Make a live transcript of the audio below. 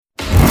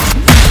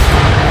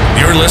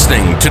You're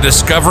listening to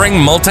Discovering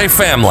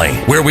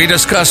Multifamily, where we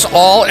discuss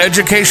all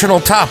educational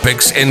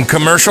topics in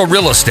commercial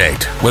real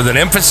estate with an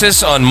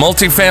emphasis on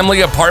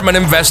multifamily apartment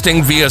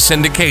investing via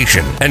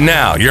syndication. And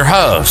now, your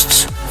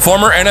hosts,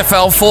 former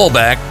NFL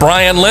fullback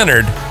Brian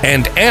Leonard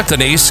and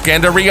Anthony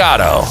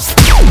Scandariato.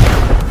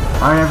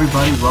 All right,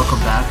 everybody, welcome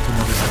back to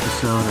another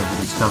episode of the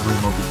Discovering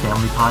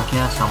Multifamily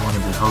podcast. I'm one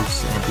of the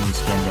hosts, Anthony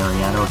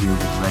Scandariato, here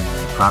with Red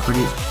Knight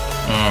Property.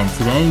 And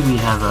today we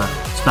have a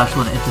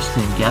special and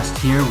interesting guest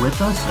here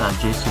with us.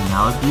 Jason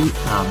Malabute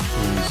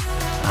is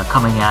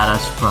coming at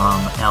us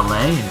from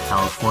LA in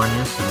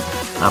California. So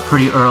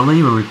pretty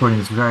early. We're recording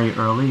this very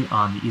early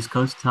on the East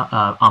Coast,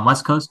 on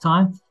West Coast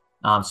time.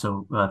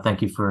 So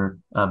thank you for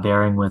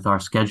bearing with our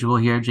schedule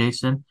here,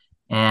 Jason.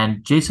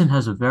 And Jason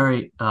has a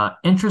very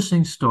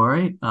interesting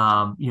story.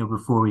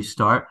 Before we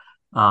start,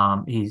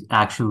 he's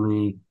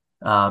actually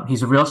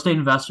he's a real estate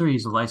investor.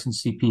 He's a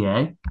licensed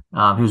CPA.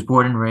 He was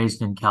born and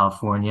raised in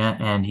California,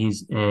 and he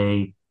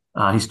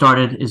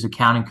started his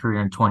accounting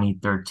career in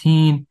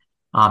 2013.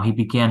 He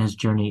began his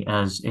journey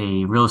as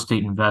a real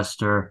estate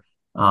investor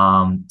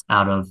in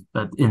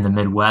the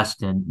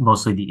Midwest and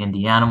mostly the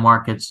Indiana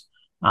markets.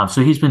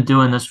 So he's been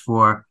doing this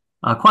for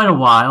quite a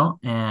while,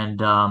 and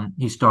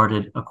he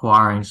started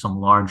acquiring some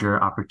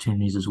larger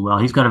opportunities as well.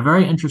 He's got a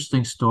very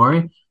interesting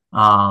story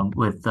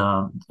with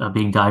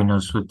being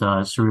diagnosed with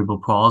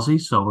cerebral palsy.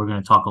 So we're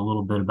going to talk a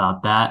little bit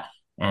about that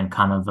and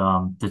kind of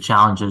the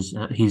challenges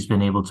he's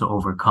been able to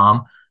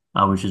overcome,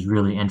 which is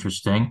really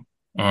interesting.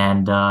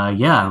 And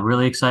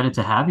really excited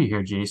to have you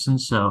here, Jason.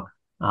 So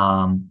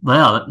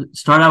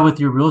start out with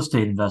your real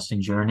estate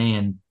investing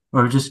journey,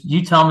 or just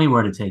you tell me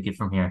where to take it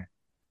from here.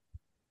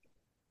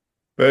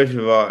 First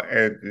of all,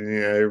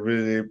 Anthony, I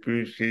really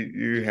appreciate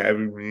you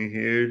having me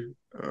here.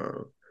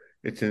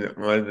 It's an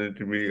honor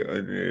to be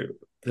on your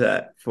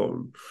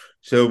platform.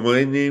 So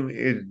my name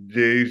is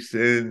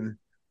Jason,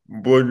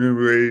 born and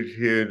raised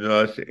here in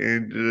Los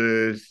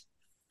Angeles.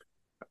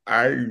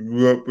 I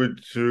grew up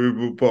with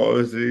cerebral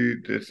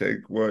palsy, just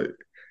like what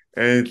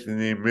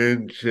Anthony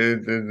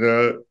mentioned, and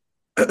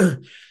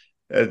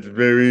that's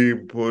very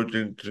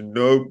important to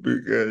note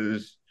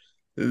because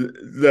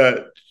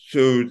that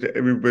shows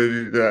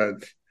everybody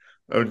that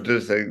I'm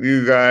just like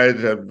you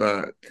guys. I'm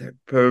not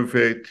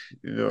perfect.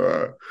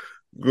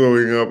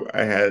 Growing up,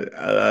 I had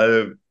a lot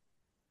of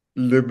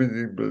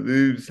limiting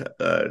beliefs,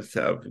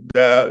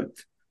 self-doubt.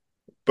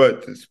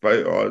 But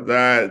despite all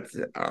that,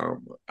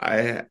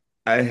 I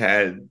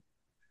had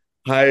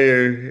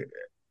higher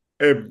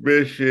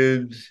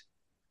ambitions,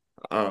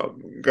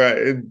 got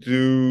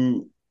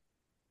into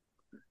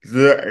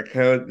the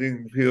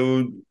accounting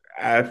field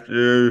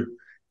after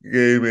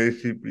getting my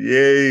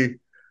CPA.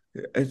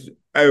 As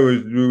I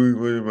was doing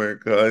one of my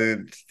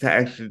clients'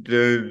 tax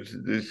returns,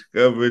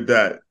 discovered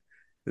that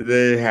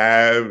they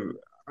have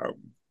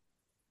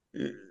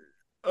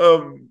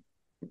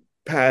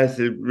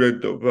passive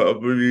rental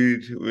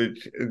properties,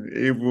 which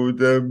enable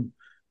them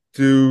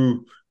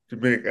to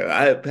make a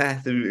lot of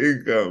passive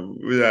income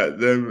without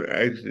them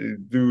actually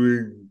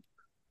doing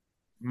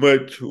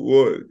much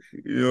work.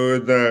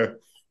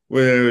 When I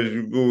was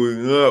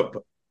growing up,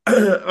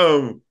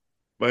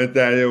 my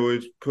dad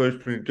always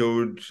pushed me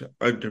towards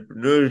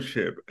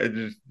entrepreneurship. I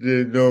just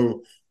didn't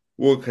know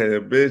what kind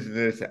of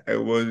business I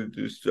wanted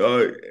to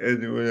start.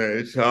 And when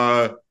I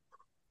saw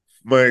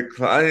my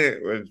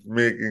client was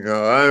making a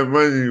lot of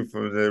money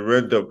from the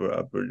rental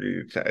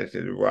properties, I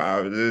said,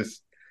 wow,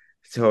 this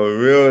whole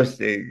real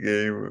estate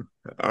game,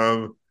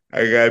 I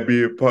gotta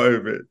be a part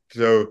of it.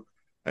 So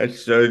I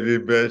started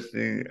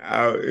investing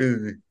out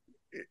in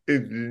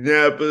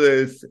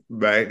Indianapolis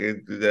back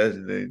in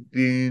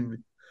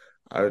 2019.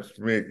 I was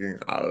making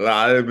a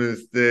lot of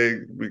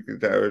mistakes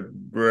because I was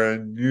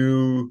brand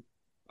new.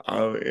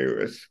 It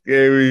was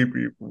scary.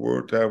 People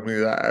were telling me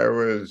that I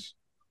was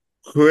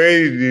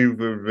crazy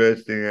for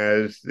investing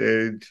out of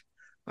state.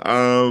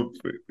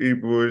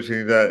 People were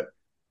saying that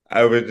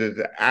I was just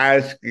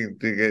asking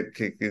to get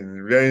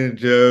taken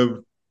advantage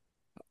of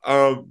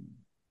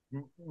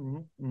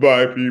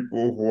by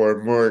people who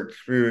are more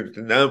experienced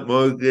in that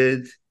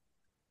market.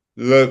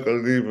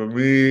 Luckily for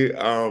me,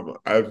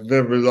 I've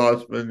never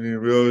lost money in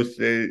real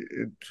estate.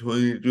 In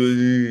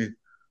 2020,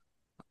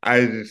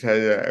 I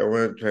decided I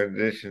want to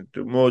transition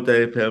to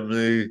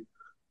multifamily.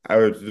 I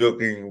was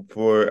looking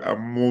for a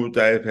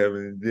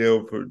multifamily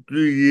deal for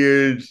 3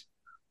 years,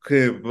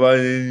 couldn't find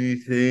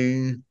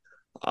anything.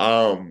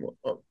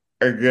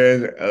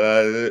 Again,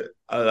 a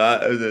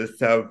lot of the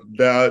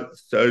self-doubt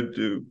started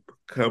to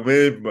come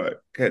in,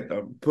 but kept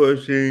on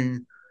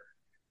pushing.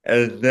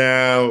 And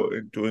now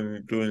in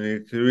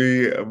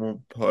 2023, I'm a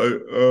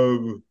part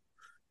of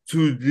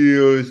two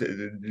deals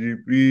in the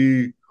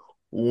GP.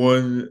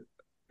 One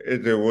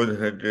is a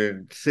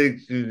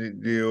 106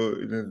 unit deal,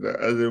 and then the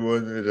other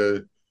one is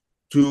a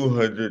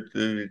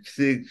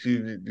 236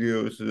 unit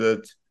deal. So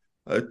that's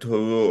a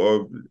total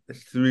of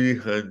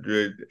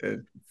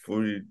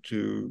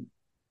 $342.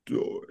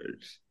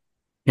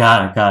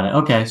 Got it.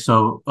 Okay.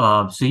 So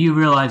you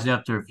realized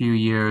after a few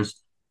years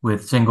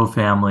with single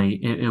family,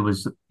 it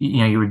was,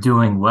 you were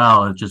doing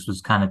well. It just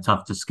was kind of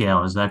tough to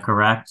scale. Is that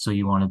correct? So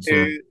you wanted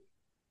to, E-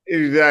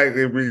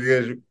 Exactly,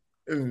 because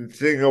in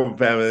single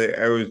family,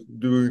 I was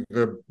doing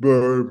the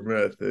bird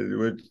method,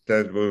 which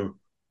stands for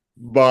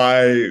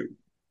buy,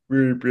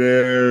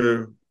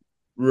 repair,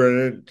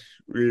 rent,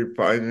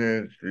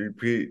 refinance,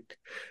 repeat.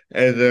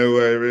 And then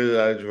what I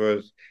realized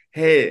was,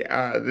 hey,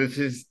 this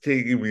is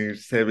taking me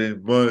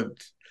 7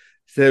 months.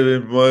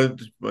 7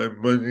 months, my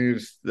money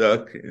is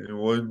stuck in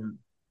one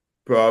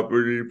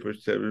property for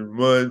 7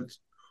 months.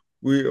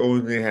 We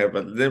only have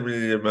a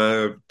limited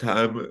amount of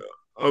time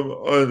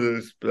on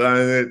this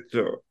planet,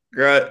 so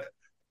I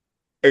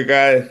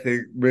gotta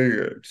think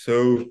bigger.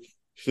 So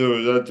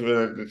that's when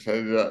I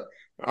decided that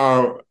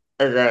I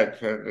gotta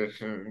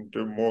transition to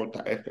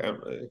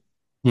multifamily.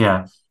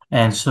 yeah.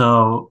 And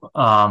so,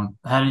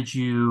 how did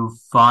you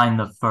find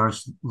the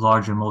first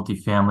larger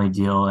multifamily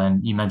deal?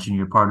 And you mentioned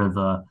you're part of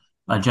a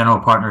general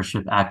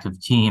partnership active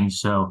team.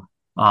 So,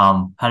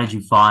 how did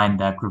you find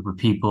that group of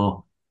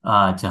people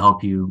to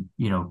help you,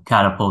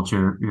 catapult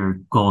your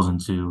goals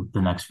into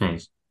the next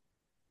phase?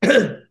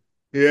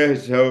 Yeah,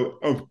 so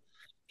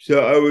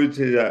I would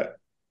say that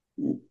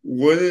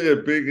one of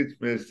the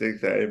biggest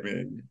mistakes I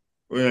made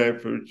when I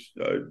first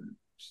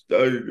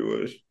started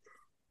was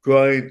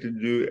trying to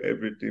do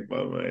everything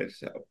by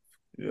myself.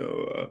 You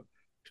know,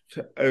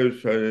 I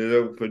was trying to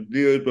look for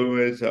deals by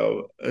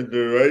myself and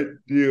the right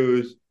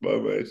deals by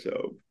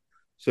myself,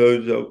 so on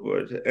and so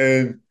forth.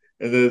 And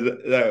then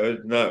that was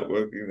not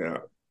working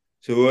out.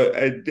 So what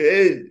I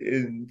did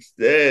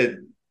instead,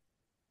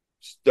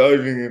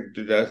 starting in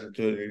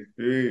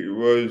 2023,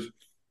 was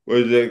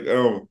like,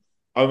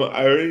 I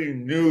already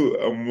knew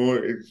a more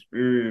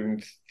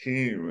experienced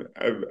team.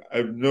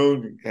 I've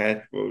known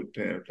cash flow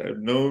temps. I've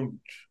known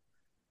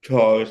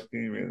Charles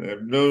team, and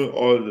I've known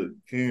all the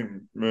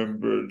team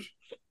members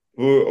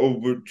for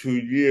over 2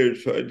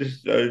 years. So I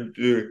just started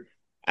to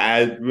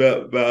add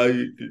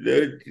value to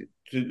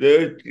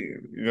their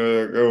team.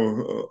 Like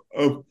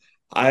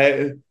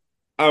I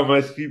I'm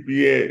a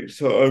CPA,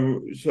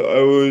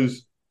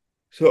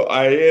 so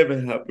I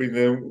am helping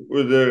them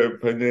with their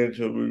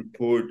financial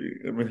reporting.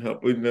 I'm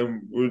helping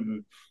them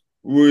with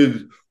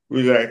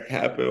with that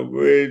capital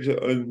raise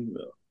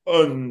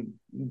on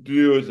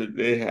deals that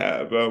they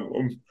have.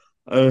 I'm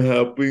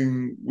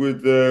helping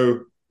with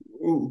the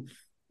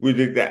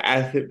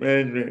asset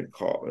management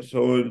costs,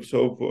 so on and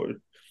so forth.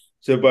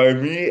 So by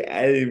me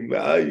adding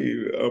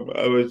value,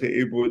 I was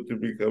able to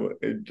become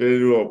a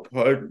general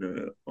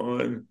partner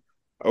on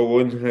a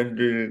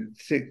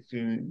 106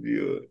 unit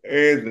deal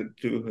and a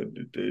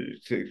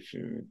 236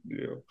 unit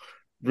deal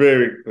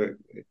very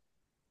quickly.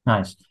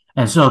 Nice.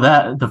 And so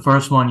that the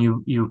first one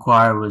you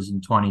acquired was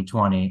in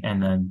 2020,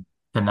 and then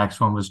the next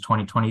one was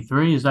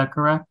 2023. Is that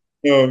correct?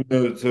 No,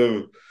 no,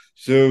 so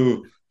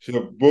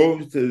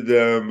both of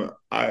them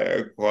I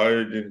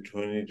acquired in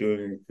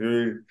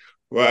 2023.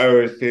 What I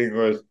was saying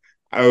was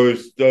I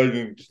was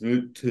starting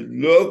to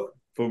look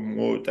for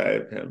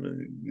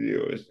multi-family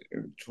deals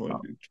in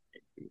 2020.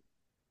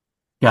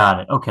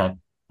 Got it. Okay.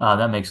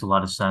 That makes a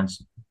lot of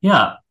sense.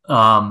 Yeah.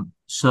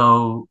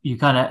 So you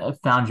kind of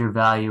found your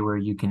value where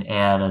you can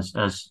add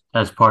as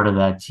part of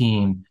that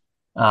team.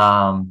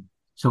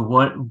 So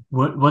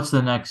what's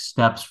the next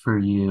steps for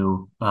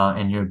you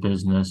in your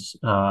business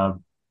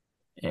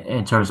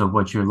in terms of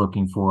what you're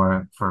looking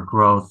for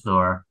growth,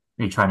 or are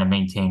you trying to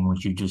maintain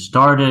what you just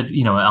started,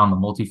 on the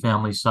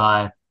multifamily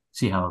side,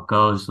 see how it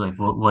goes? Like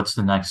what's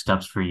the next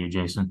steps for you,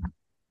 Jason?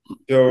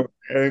 So,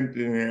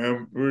 Anthony,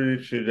 I'm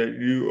pretty sure that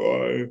you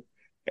are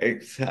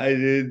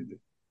excited,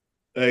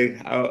 like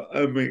how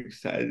I'm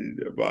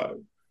excited about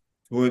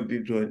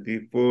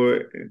 2024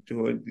 and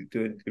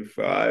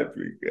 2025,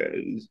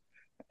 because,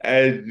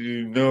 as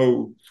you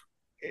know,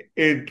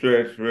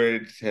 interest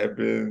rates have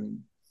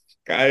been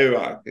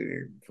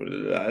skyrocketing for the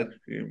last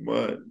few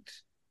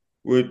months,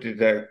 which is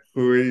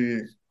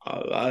creating a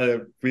lot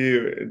of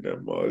fear in the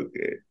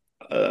market,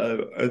 a lot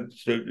of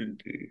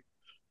uncertainty.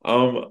 A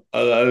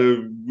lot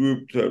of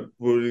groups are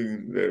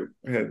putting their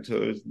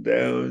pencils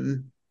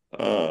down.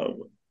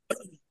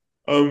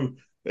 Um,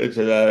 there's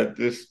a lot of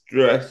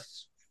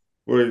distress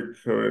with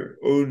current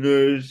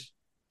owners.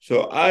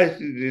 So I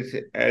see this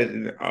as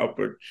an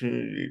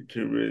opportunity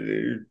to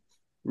really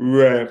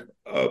ramp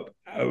up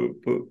our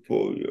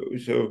portfolio.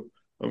 So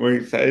I'm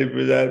excited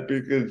for that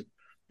because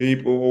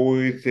people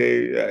always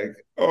say like,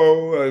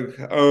 "Oh,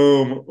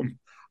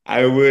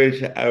 I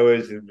wish I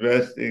was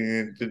investing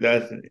in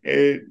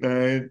 2008,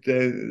 9,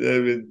 10,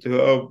 11,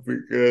 12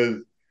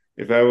 because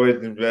if I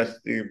was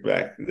investing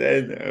back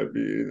then, I'd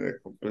be in a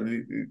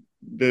completely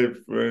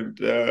different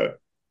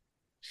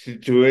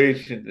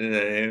situation than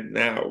I am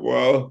now."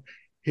 Well,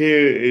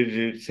 here is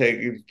your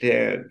second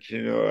chance.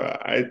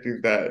 I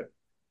think that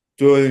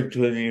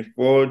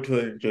 2024,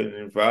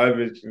 2025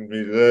 is going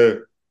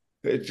to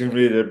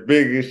be the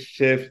biggest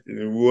shift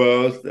in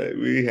wealth that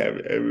we have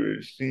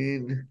ever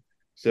seen.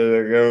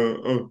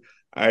 So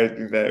I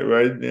think that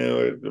right now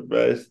is the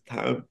best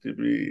time to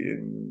be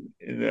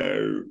in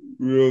our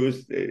real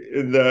estate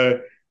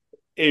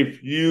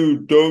if you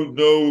don't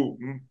know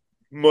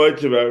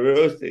much about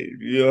real estate,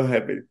 if you don't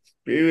have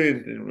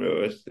experience in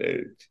real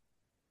estate,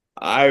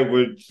 I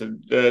would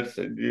suggest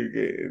that you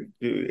get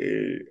into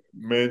a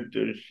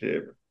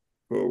mentorship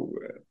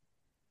program.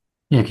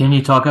 Yeah, can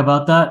you talk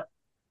about that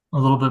a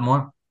little bit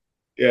more?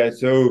 Yeah,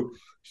 so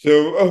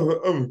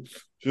so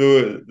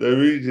the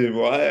reason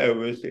why I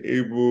was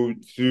able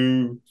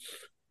to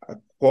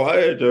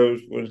acquire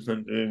those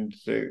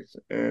 106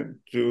 and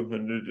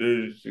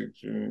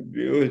 236 unit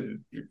deals is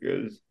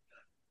because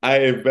I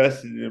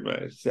invested in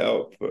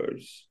myself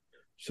first.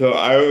 So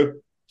I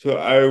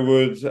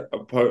was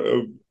a part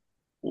of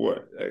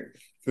what, like,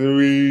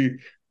 three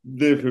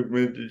different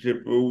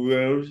mentorship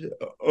programs.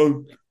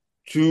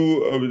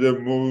 Two of the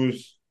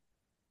most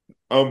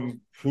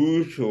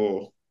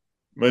crucial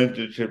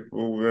mentorship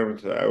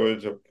programs that I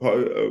was a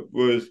part of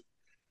was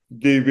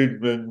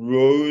David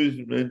Monroe's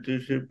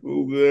mentorship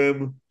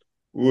program,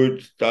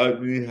 which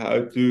taught me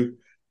how to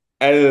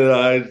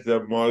analyze the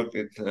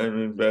markets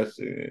I'm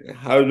investing in.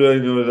 How do I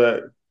know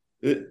that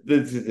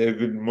this is a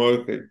good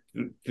market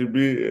to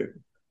be in?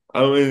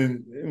 I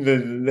mean, the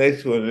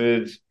next one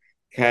is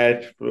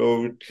Cash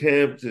Flow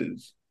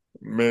Champs'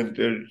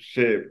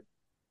 mentorship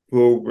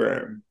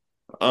program.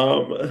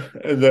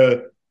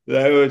 And that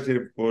was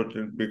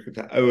important because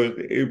I was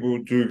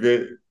able to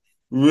get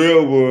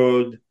real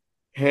world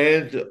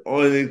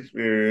hands-on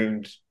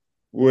experience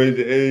with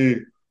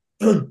a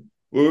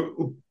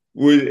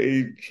with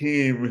a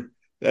team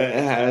that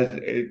has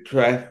a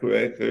track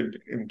record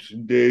in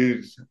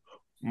today's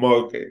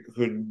market,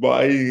 because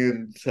buying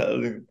and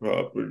selling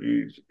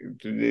properties in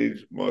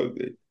today's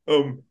market.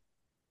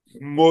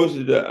 Most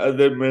of the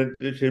other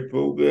mentorship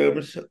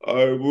programs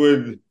are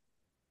with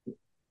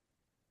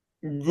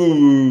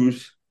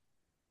gurus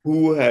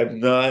who have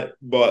not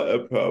bought a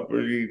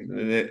property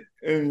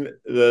in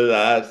the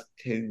last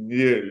 10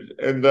 years.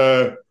 And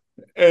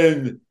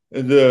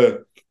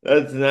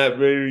that's not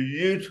very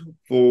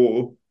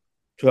useful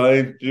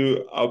trying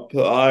to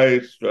apply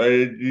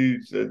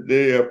strategies that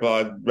they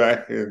applied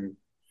back in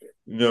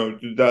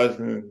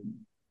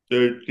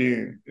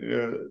 2013.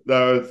 That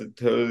was a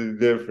totally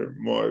different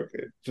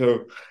market.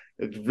 So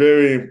it's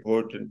very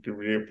important to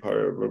be a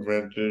part of a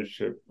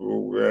mentorship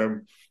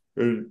program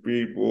with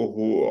people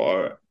who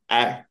are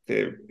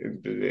active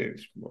in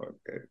today's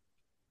market.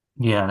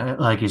 Yeah,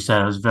 like you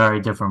said, it was a very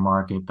different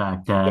market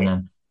back then,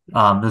 and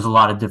there's a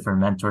lot of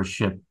different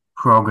mentorship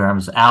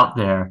programs out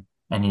there,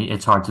 and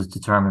it's hard to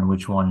determine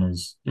which one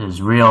is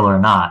real or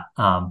not.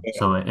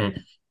 So it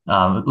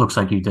looks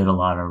like you did a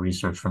lot of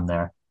research from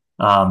there.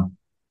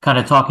 Kind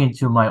of talking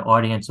to my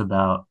audience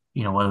about,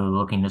 whether they're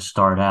looking to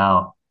start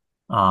out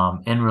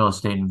in real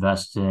estate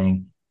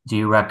investing. Do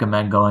you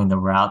recommend going the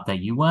route that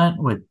you went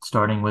with,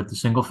 starting with the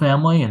single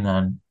family and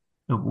then,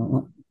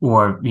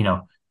 or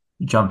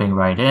jumping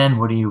right in?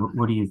 What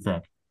do you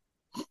think?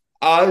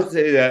 I would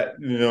say that,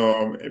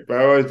 if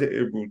I was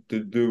able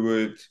to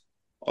do it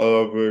all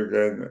over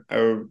again, I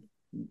would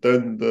have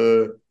done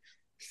the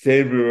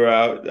same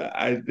route that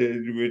I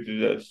did, which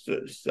is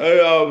just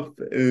start off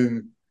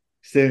in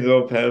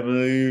single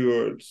family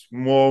or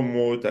small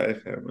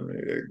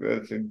multifamily, like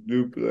that's in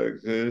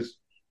duplexes,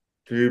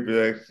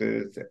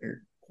 triplexes,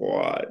 and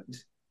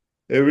quads.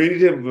 The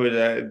reason for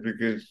that is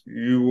because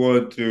you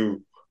want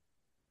to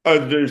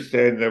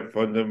understand the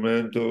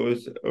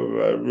fundamentals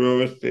of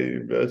real estate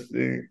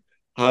investing.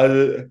 How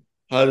does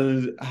how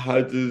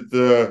does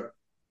the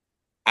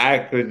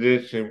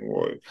acquisition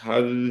work?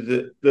 How does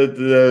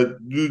the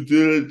due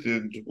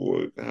diligence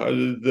work? How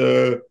does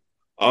the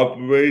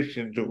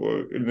operations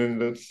work? And then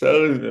the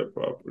selling the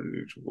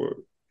properties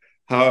work.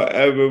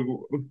 However,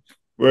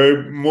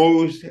 where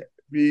most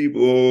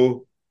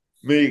people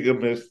make a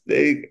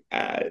mistake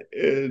at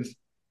is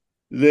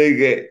they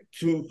get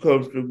too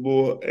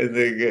comfortable and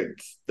they get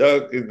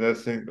stuck in the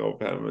single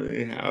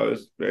family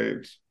house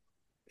space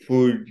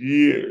for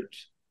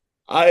years.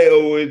 I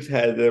always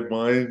had the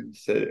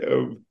mindset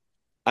of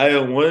I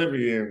don't want to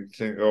be in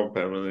single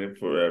family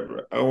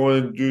forever. I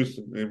want to do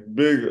something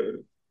bigger.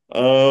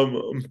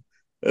 Um,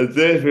 the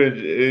difference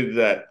is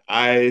that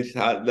I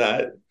thought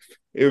that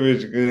it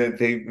was going to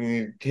take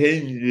me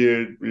 10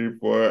 years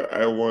before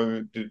I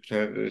wanted to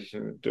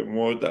transition to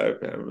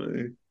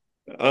multifamily.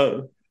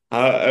 Um,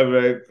 However,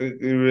 I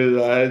quickly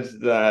realized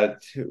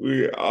that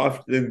we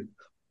often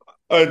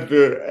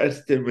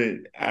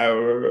underestimate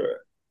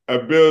our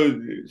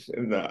abilities,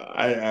 and that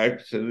I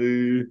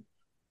actually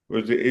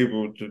was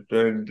able to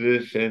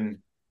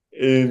transition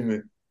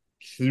in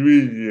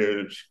 3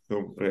 years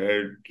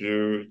compared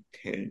to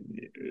 10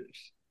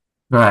 years.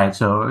 Right.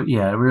 So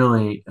yeah, it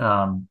really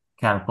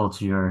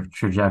catapults your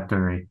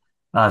trajectory.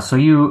 So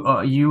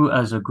you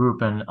as a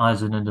group and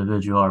as an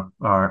individual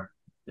are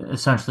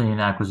essentially in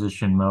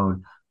acquisition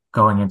mode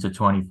going into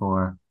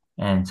 24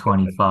 and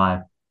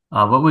 25.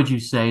 What would you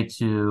say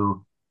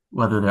to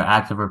whether they're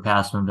active or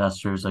passive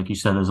investors? Like you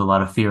said, there's a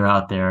lot of fear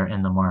out there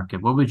in the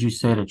market. What would you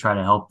say to try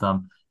to help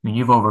them? I mean,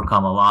 you've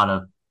overcome a lot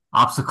of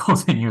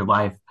obstacles in your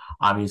life,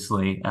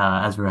 obviously,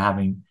 as we're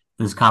having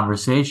this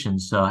conversation.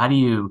 So how do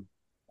you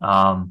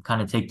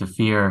kind of take the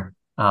fear.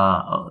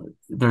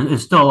 There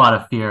is still a lot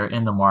of fear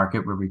in the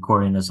market. We're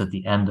recording this at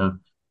the end of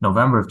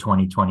November of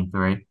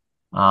 2023.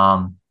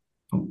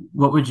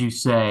 What would you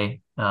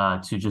say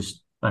to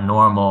just a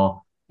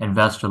normal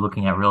investor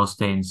looking at real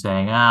estate and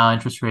saying,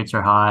 interest rates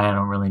are high. I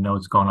don't really know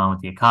what's going on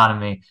with the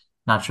economy.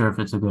 Not sure if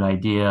it's a good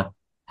idea.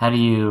 How do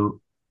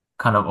you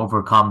kind of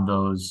overcome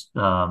those,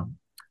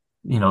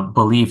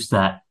 beliefs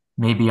that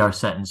maybe are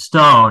set in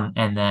stone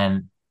and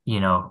then,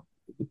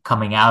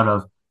 coming out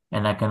of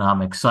an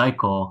economic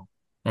cycle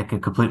that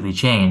could completely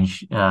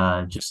change,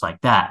 just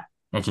like that.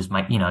 It just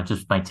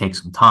might take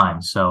some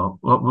time. So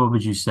what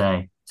would you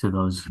say to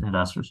those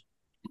investors?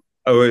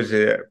 I would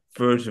say that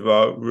first of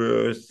all,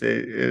 real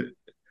estate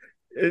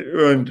it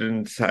runs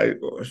in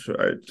cycles,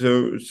 right?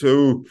 So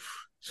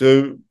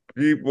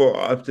people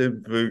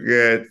often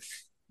forget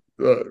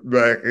that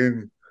back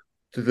in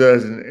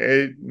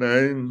 2008,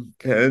 9,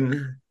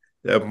 10,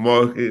 the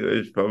market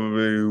was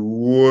probably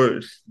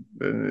worse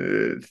than it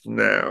is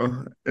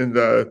now. And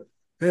I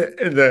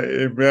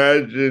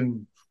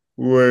imagine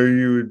where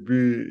you would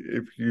be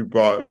if you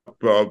bought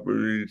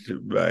properties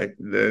back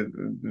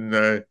then,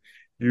 and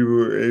you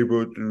were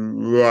able to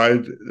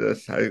ride the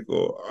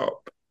cycle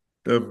up.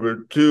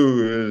 Number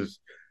two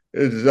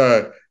is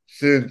that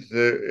since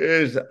there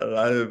is a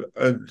lot of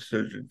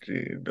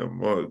uncertainty in the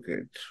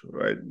markets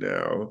right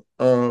now,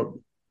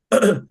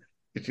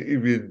 it's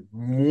even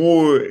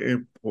more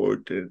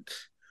important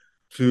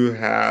to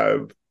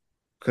have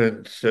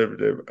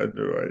conservative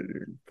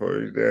underwriting.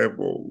 For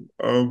example,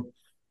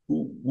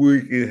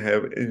 we can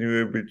have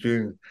anywhere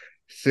between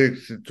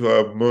 6 to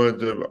 12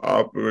 months of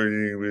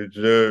operating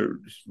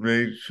reserves.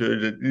 Make sure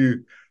that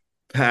you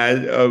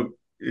pad up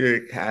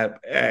your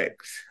CapEx.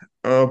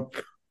 Um,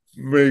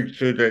 Make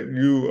sure that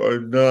you are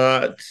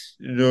not,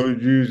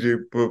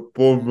 using pro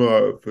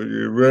forma for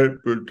your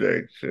rent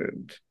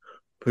projections,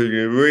 for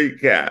your rate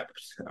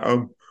caps.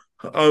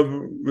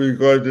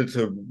 Regardless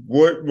of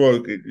what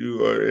market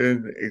you are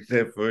in,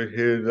 except for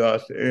here in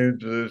Los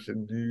Angeles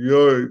and New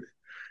York,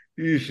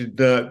 you should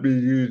not be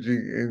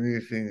using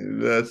anything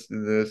less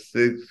than a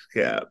 6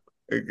 cap.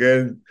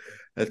 Again,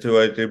 that's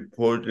why it's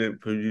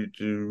important for you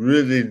to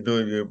really know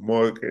your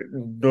market,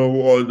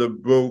 know all the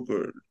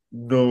brokers,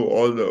 know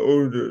all the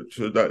owners,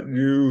 so that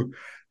you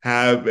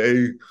have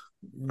a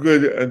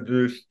good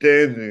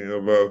understanding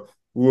about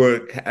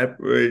what cap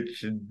rate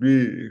should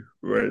be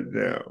right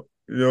now.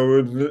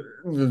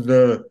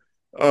 The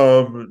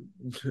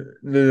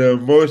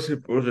most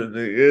important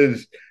thing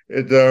is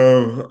is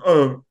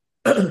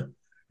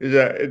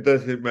that it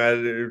doesn't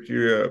matter if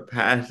you're a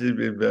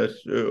passive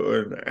investor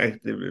or an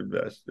active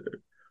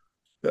investor.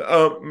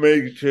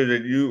 Make sure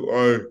that you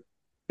are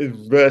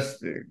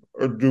investing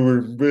or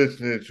doing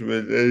business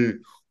with a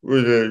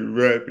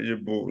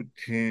reputable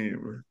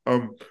team.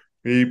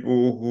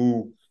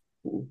 People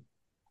who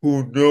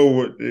know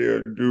what they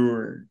are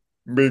doing,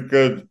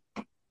 because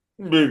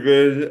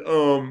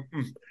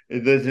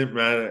it doesn't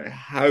matter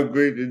how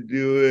great the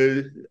deal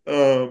is.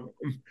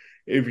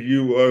 If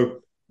you are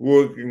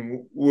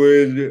working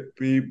with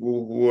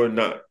people who are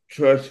not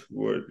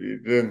trustworthy,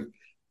 then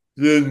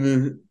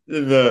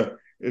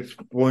it's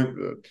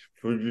pointless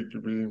for you to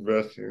be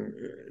investing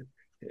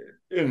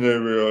in a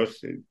real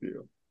estate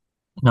deal.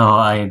 No,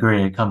 I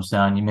agree. It comes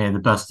down, you made the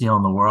best deal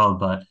in the world,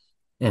 but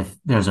if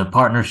there's a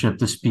partnership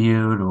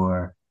dispute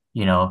or,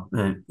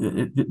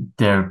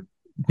 there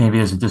maybe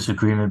there's a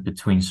disagreement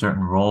between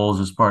certain roles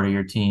as part of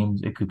your team,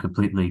 it could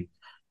completely,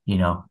 you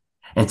know,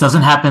 it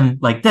doesn't happen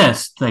like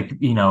this, like,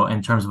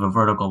 in terms of a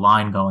vertical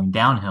line going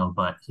downhill,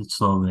 but it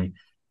slowly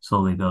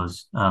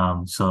goes.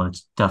 So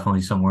it's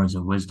definitely some words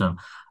of wisdom.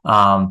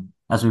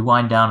 As we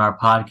wind down our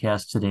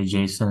podcast today,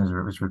 Jason,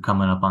 as we're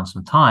coming up on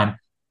some time,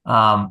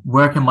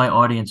 where can my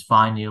audience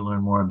find you,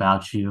 learn more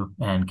about you,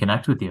 and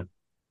connect with you?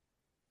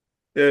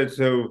 Yeah,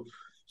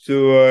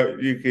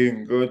 you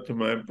can go to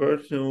my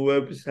personal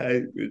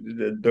website, which is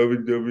at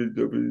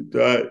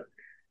www.jason,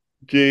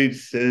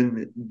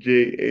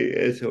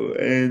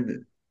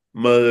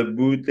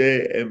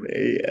 Malabute,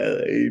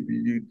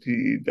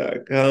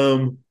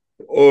 Malabute.com,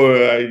 or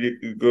you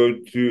can go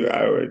to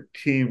our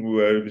team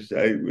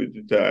website, which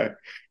is our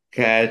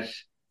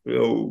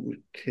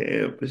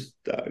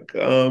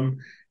cashflowcampus.com.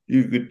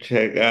 You can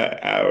check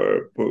out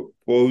our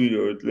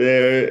portfolio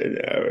there and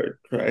our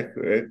track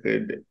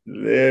record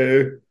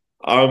there.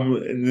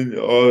 And then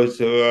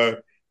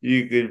also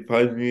you can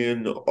find me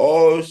on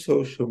all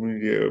social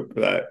media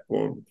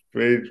platforms: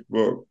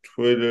 Facebook,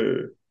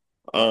 Twitter,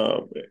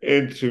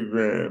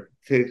 Instagram,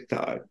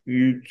 TikTok,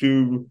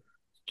 YouTube.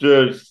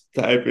 Just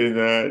type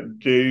in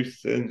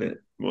Jason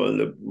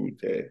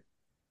Malabute.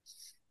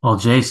 Well,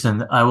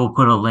 Jason, I will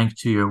put a link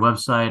to your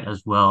website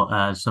as well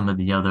as some of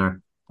the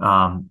other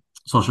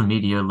social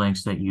media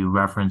links that you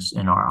reference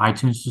in our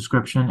iTunes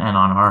description and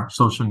on our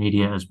social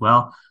media as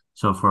well.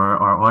 So for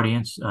our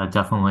audience,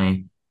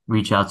 definitely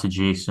reach out to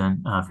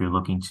Jason if you're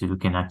looking to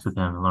connect with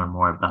him and learn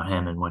more about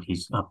him and what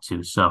he's up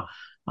to. So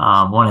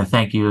I want to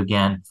thank you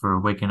again for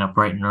waking up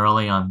bright and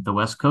early on the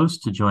West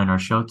Coast to join our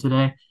show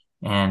today.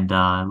 and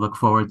look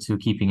forward to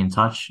keeping in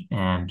touch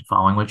and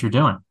following what you're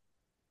doing.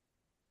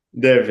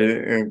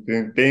 Definitely.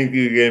 And thank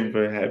you again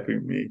for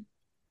having me.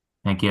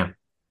 Thank you.